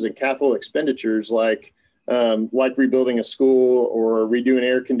items and capital expenditures like rebuilding a school or redoing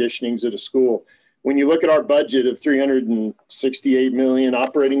air conditionings at a school. When you look at our budget of $368 million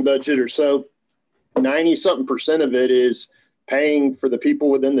operating budget or so, 90-something% of it is paying for the people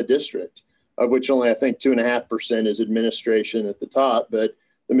within the district, of which only I think 2.5% is administration at the top, but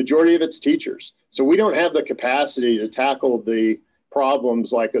the majority of it's teachers. So we don't have the capacity to tackle the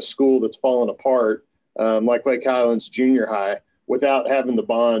problems like a school that's fallen apart, like Lake Highlands Junior High, without having the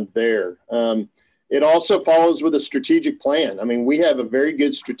bond there. It also follows with a strategic plan. I mean, we have a very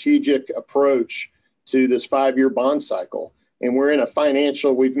good strategic approach to this 5-year bond cycle. And we're in a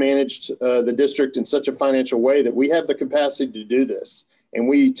we've managed the district in such a financial way that we have the capacity to do this. And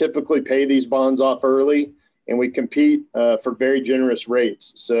we typically pay these bonds off early, and we compete for very generous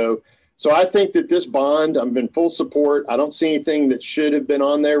rates. So I think that this bond, I'm in full support. I don't see anything that should have been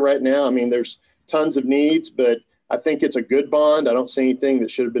on there right now. I mean, there's tons of needs, but I think it's a good bond. I don't see anything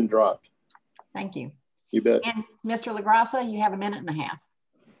that should have been dropped. Thank you. You bet. And Mr. LaGrassa, you have a minute and a half.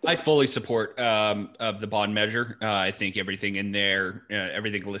 I fully support of the bond measure. I think everything in there,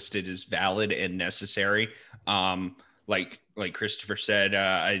 everything listed is valid and necessary. Like Christopher said,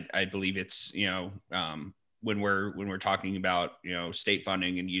 I believe it's, you know, when we're talking about, you know, state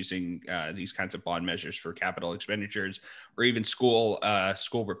funding and using these kinds of bond measures for capital expenditures or even school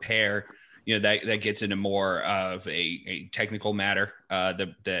repair, you know, that gets into more of a technical matter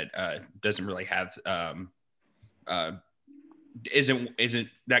that doesn't really have isn't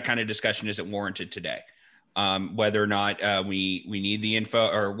that kind of discussion isn't warranted today. Whether or not we need the info,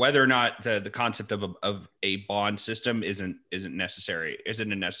 or whether or not the concept of a bond system isn't a necessary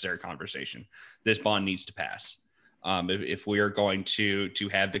conversation. This bond needs to pass. If we are going to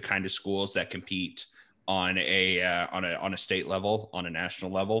have the kind of schools that compete on a state level, on a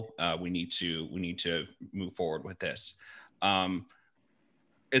national level. We need to move forward with this.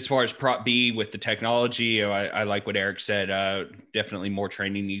 As far as Prop B with the technology, I like what Eric said. Definitely more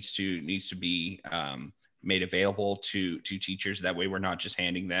training needs to be made available to teachers. That way we're not just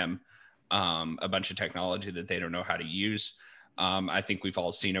handing them a bunch of technology that they don't know how to use. I think we've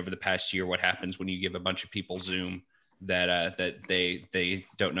all seen over the past year what happens when you give a bunch of people Zoom that they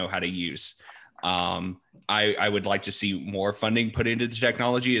don't know how to use. I would like to see more funding put into the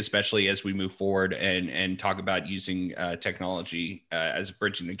technology, especially as we move forward and talk about using technology as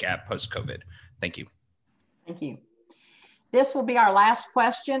bridging the gap post-COVID. Thank you. Thank you. This will be our last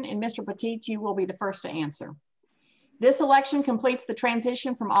question, and Mr. Petit, you will be the first to answer. This election completes the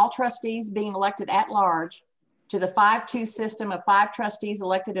transition from all trustees being elected at large to the 5-2 system of 5 trustees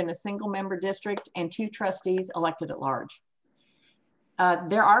elected in a single member district and 2 trustees elected at large.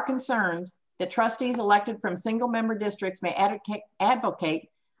 There are concerns that trustees elected from single member districts may advocate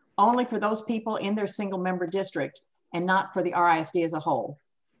only for those people in their single member district and not for the RISD as a whole.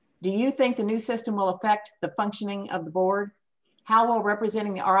 Do you think the new system will affect the functioning of the board? How will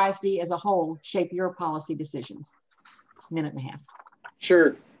representing the RISD as a whole shape your policy decisions? Minute and a half.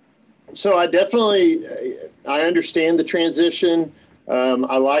 Sure. So I definitely, I understand the transition.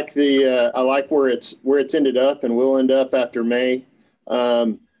 I like where it's ended up and will end up after May.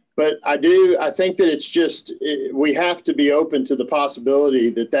 But I think that it's just, we have to be open to the possibility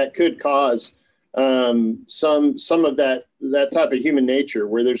that could cause some of that type of human nature,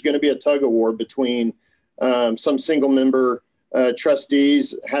 where there's going to be a tug of war between some single member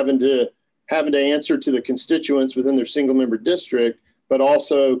trustees having to answer to the constituents within their single member district, but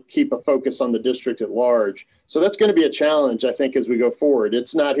also keep a focus on the district at large. So that's going to be a challenge, I think, as we go forward.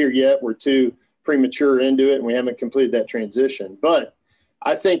 It's not here yet. We're too premature into it, and we haven't completed that transition. But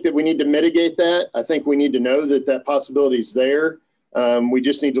I think that we need to mitigate that. I think we need to know that possibility is there. We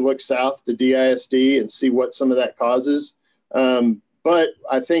just need to look south to DISD and see what some of that causes. But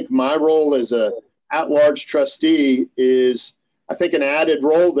I think my role as a at-large trustee is, I think, an added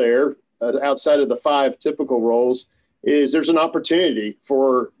role there outside of the 5 typical roles is there's an opportunity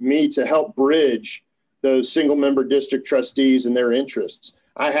for me to help bridge those single member district trustees and their interests.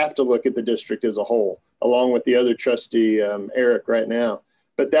 I have to look at the district as a whole, along with the other trustee, Eric, right now.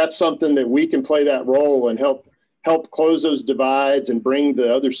 But that's something that we can play that role and help close those divides and bring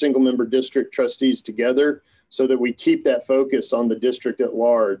the other single member district trustees together so that we keep that focus on the district at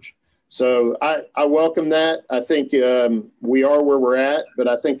large. So I welcome that. I think we are where we're at, but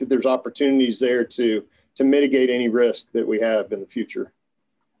I think that there's opportunities there to mitigate any risk that we have in the future.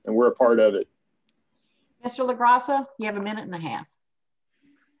 And we're a part of it. Mr. LaGrassa, you have a minute and a half.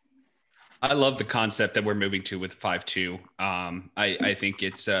 I love the concept that we're moving to with 5-2. I think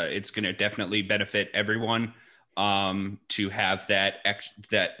it's going to definitely benefit everyone to have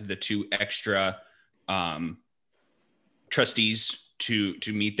the 2 extra trustees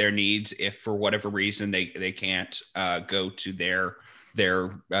to meet their needs if for whatever reason they can't go to their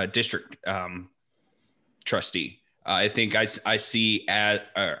district trustee. I think I see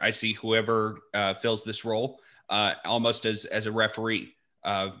whoever fills this role almost as a referee.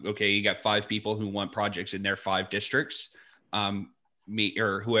 Okay, you got 5 people who want projects in their 5 districts. Me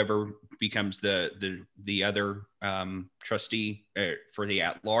or whoever becomes the other trustee for the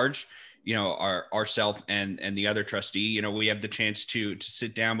at large, ourself and the other trustee, we have the chance to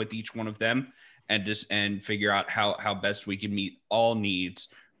sit down with each one of them and figure out how best we can meet all needs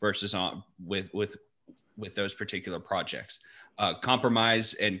versus with those particular projects.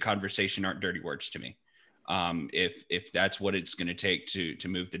 Compromise and conversation aren't dirty words to me. If that's what it's going to take to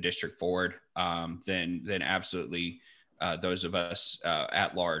move the district forward, then absolutely those of us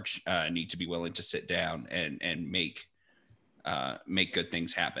at large need to be willing to sit down and make good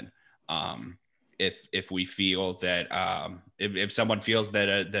things happen. If we feel that if someone feels that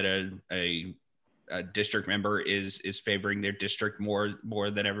a district member is favoring their district more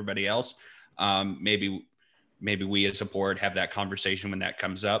than everybody else, maybe we as a board have that conversation when that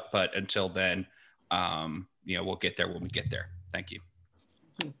comes up. But until then, we'll get there when we get there. Thank you.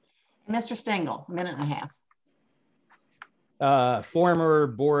 Mr. Stengel, minute and a half. Former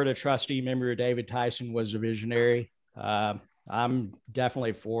board of trustee member David Tyson was a visionary. I'm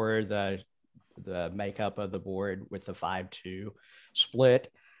definitely for the makeup of the board with the 5-2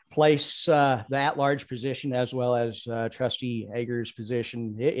 split. Place the at-large position as well as Trustee Hager's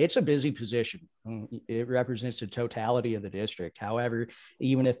position. It's a busy position. It represents the totality of the district. However,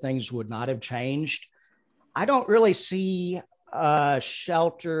 even if things would not have changed, I don't really see a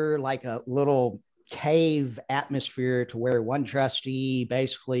shelter like a little cave atmosphere to where one trustee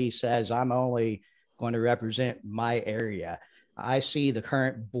basically says, I'm only going to represent my area. I see the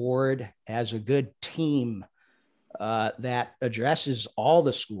current board as a good team that addresses all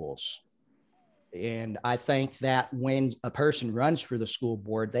the schools. And I think that when a person runs for the school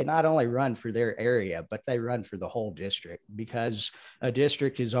board, they not only run for their area, but they run for the whole district, because a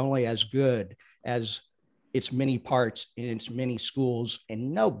district is only as good as its many parts in its many schools.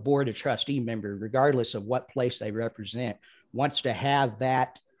 And no board of trustee member, regardless of what place they represent, wants to have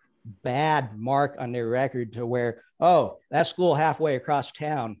that bad mark on their record to where, oh, that school halfway across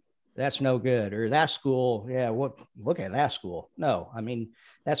town, that's no good. Or that school, yeah, look at that school. No, I mean,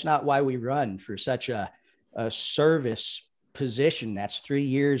 that's not why we run for such a service position that's 3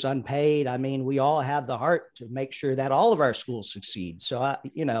 years unpaid. I mean, we all have the heart to make sure that all of our schools succeed. So,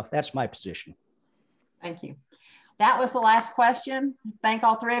 that's my position. Thank you. That was the last question. Thank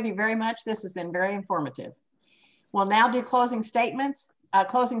all three of you very much. This has been very informative. We'll now do closing statements.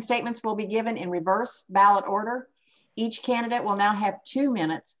 Closing statements will be given in reverse ballot order. Each candidate will now have 2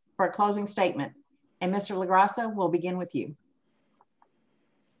 minutes for a closing statement. And Mr. LaGrassa, we'll begin with you.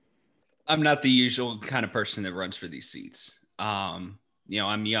 I'm not the usual kind of person that runs for these seats. I'm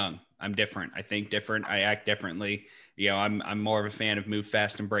young, I'm different. I think different. I act differently. I'm more of a fan of move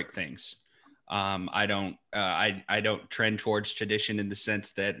fast and break things. I don't trend towards tradition in the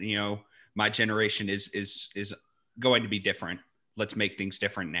sense that, my generation is going to be different. Let's make things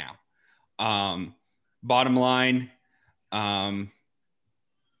different now. Bottom line, I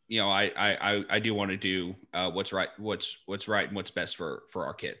do want to do what's right and what's best for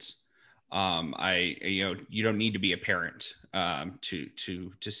our kids. You don't need to be a parent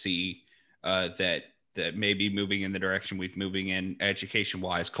to see that maybe moving in the direction we've moving in education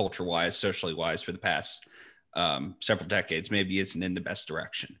wise, culture wise, socially wise for the past several decades maybe isn't in the best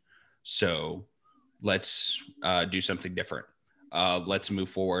direction. So let's do something different. Let's move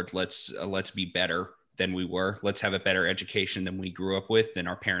forward. Let's be better than we were. Let's have a better education than we grew up with, than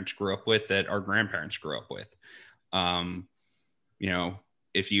our parents grew up with, that our grandparents grew up with.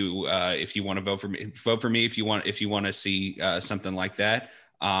 If you want to vote for me, if you want to see something like that.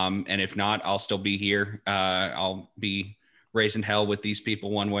 And if not, I'll still be here. I'll be raising hell with these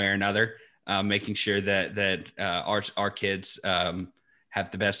people one way or another, making sure that our kids have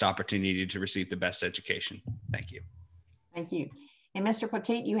the best opportunity to receive the best education. Thank you. Thank you. And Mr.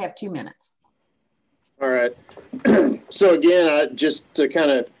 Petit, you have 2 minutes. All right. So again, just to kind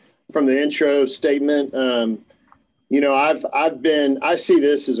of, from the intro statement, I see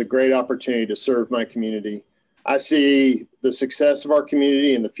this as a great opportunity to serve my community. I see the success of our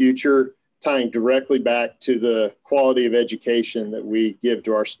community in the future tying directly back to the quality of education that we give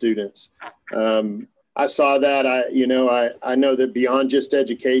to our students. I saw that. I know that beyond just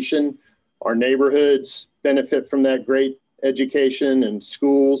education, our neighborhoods benefit from that great education, and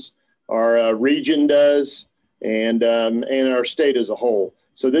schools, our region does, and our state as a whole.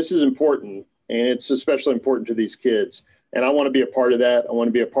 So this is important, and it's especially important to these kids. And I want to be a part of that. I want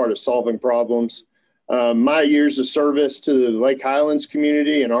to be a part of solving problems. My years of service to the Lake Highlands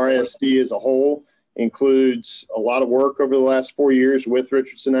community and RISD as a whole includes a lot of work over the last 4 years with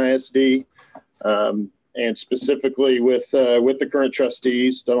Richardson ISD, and specifically with the current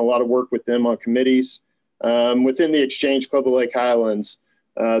trustees, done a lot of work with them on committees. Within the Exchange Club of Lake Highlands,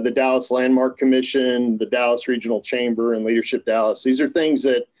 the Dallas Landmark Commission, the Dallas Regional Chamber, and Leadership Dallas. These are things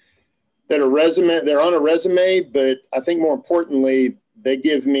that are they're on a resume, but I think more importantly, they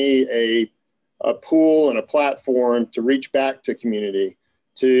give me a pool and a platform to reach back to community,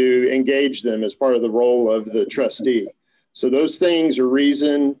 to engage them as part of the role of the trustee. So those things are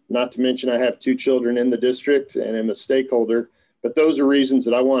reason, not to mention I have 2 children in the district and am a stakeholder, but those are reasons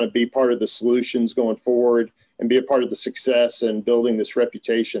that I want to be part of the solutions going forward and be a part of the success and building this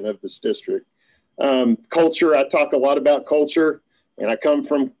reputation of this district. Culture, I talk a lot about culture, and I come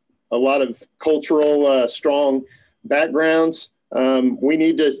from a lot of cultural strong backgrounds. We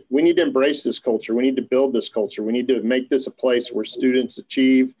need to embrace this culture. We need to build this culture. We need to make this a place where students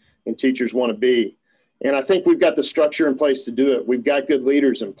achieve and teachers want to be. And I think we've got the structure in place to do it. We've got good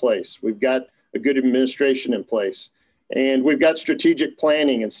leaders in place. We've got a good administration in place. And we've got strategic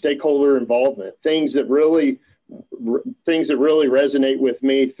planning and stakeholder involvement, things that really resonate with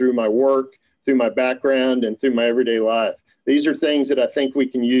me through my work, through my background, and through my everyday life. These are things that I think we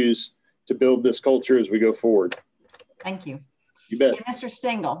can use to build this culture as we go forward. Thank you. You bet. And Mr.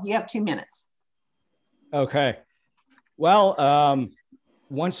 Stengel, you have 2 minutes. Okay. Well,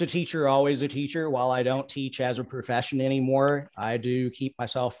 once a teacher, always a teacher. While I don't teach as a profession anymore, I do keep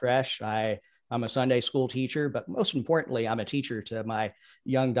myself fresh. I'm a Sunday school teacher, but most importantly, I'm a teacher to my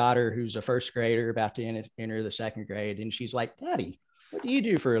young daughter, who's a first grader about to enter the 2nd grade. And she's like, "Daddy, What do you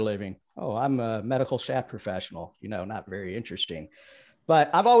do for a living? Oh, I'm a medical staff professional, you know, not very interesting. But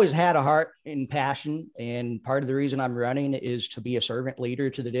I've always had a heart and passion. And part of the reason I'm running is to be a servant leader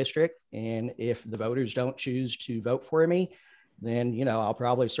to the district. And if the voters don't choose to vote for me, then, you know, I'll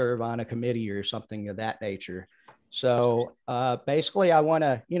probably serve on a committee or something of that nature. So basically, I want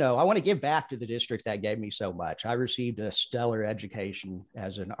to give back to the district that gave me so much. I received a stellar education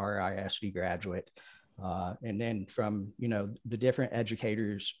as an RISD graduate. And then from, you know, the different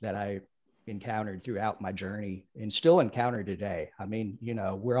educators that I encountered throughout my journey and still encounter today. I mean, you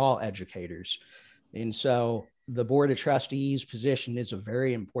know, we're all educators. And so the Board of Trustees position is a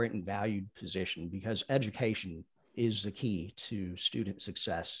very important valued position because education is the key to student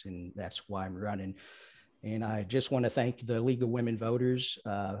success. And that's why I'm running. And I just want to thank the League of Women Voters,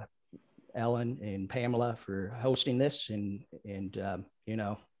 Ellen and Pamela, for hosting this and you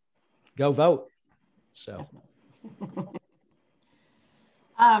know, go vote. So.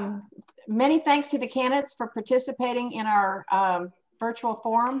 Many thanks to the candidates for participating in our virtual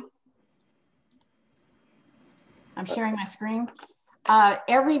forum. I'm sharing my screen.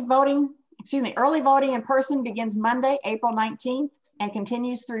 Early voting in person begins Monday, April 19th and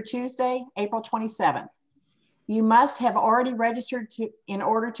continues through Tuesday, April 27th. You must have already registered in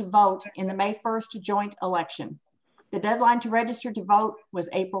order to vote in the May 1st joint election. The deadline to register to vote was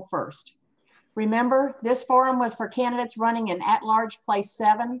April 1st. Remember, this forum was for candidates running in at-large place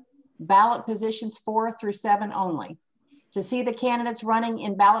 7, ballot positions 4 through 7 only. To see the candidates running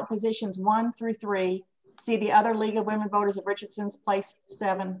in ballot positions 1 through 3, see the other League of Women Voters of Richardson's place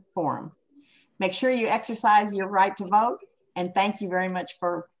 7 forum. Make sure you exercise your right to vote, and thank you very much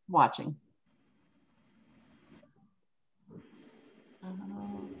for watching.